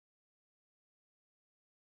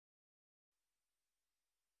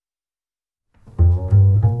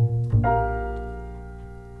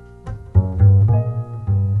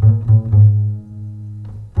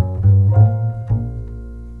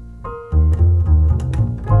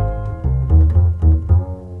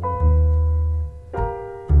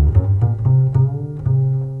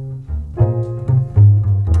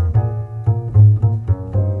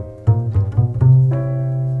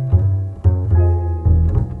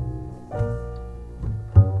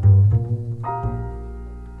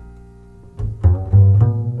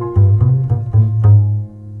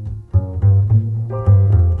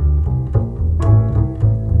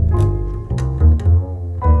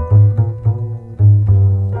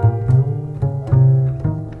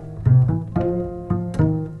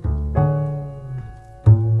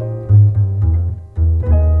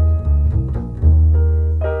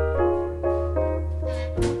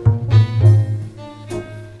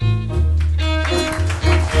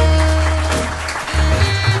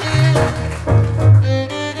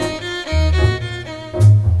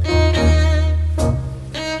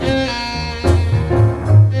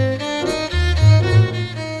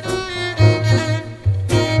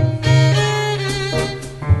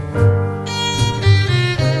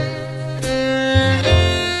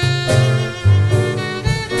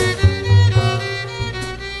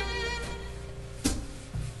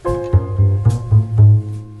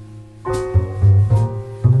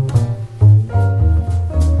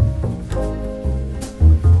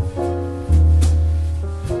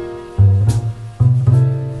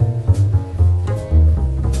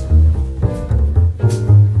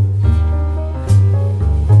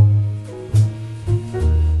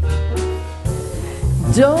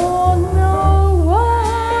Don't know why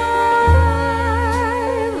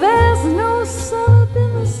there's no sun up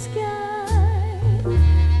in the sky.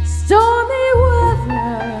 Stormy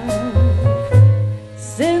weather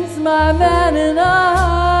since my man and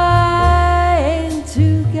I ain't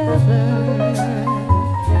together.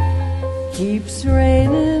 Keeps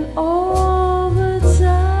raining all the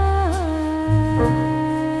time.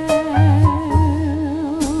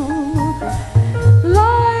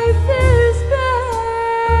 Life is bare,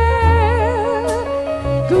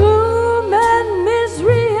 gloom and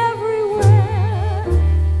misery everywhere.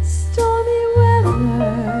 Stormy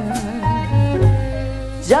weather,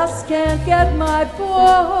 just can't get my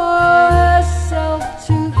poor self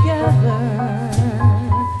together.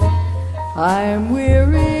 I'm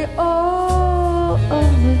weary all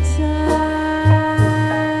of the time.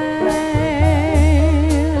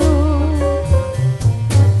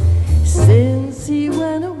 Since he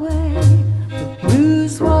went away, the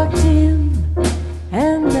blues walked in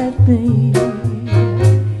and met me.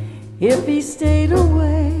 If he stayed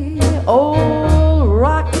away, old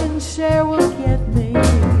rocking chair will get me.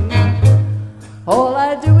 All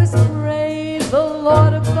I do is pray the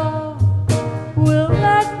Lord above will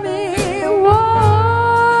let me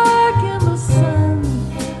walk in the sun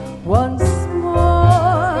once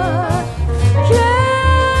more.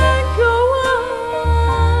 Can't go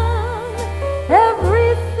on,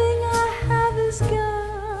 everything I have is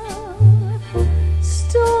gone.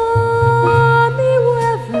 Stormy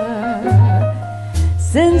weather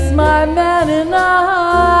since my man and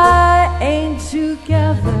I ain't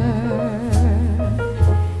together.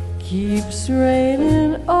 Keeps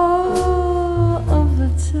raining all of the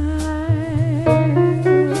time.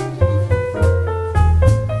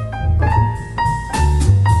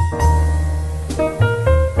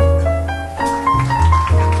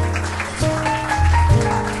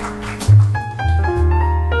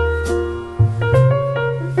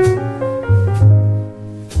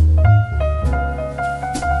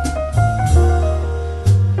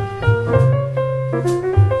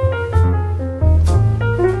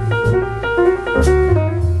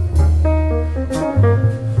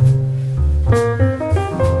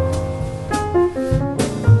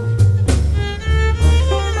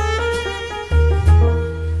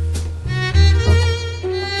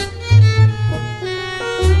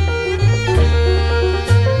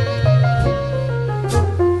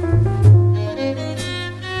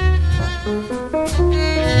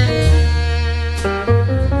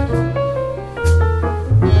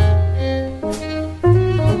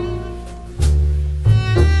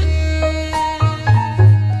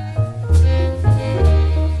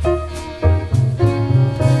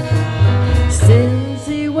 Since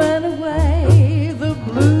he went away, the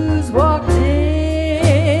blues walked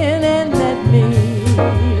in and met me.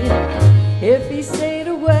 If he stayed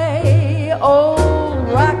away, old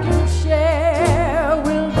rocking chair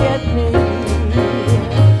will get me.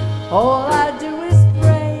 All I do is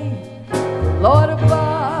pray, Lord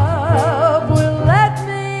above will let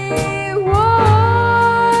me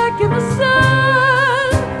walk in the sun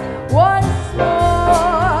once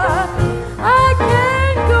more. I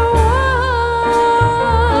can't go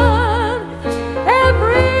on,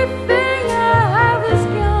 everything I have is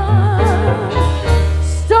gone.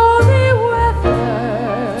 Stormy weather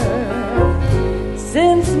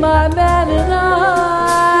since my man and I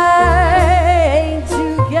ain't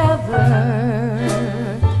together.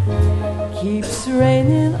 Keeps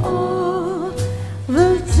raining on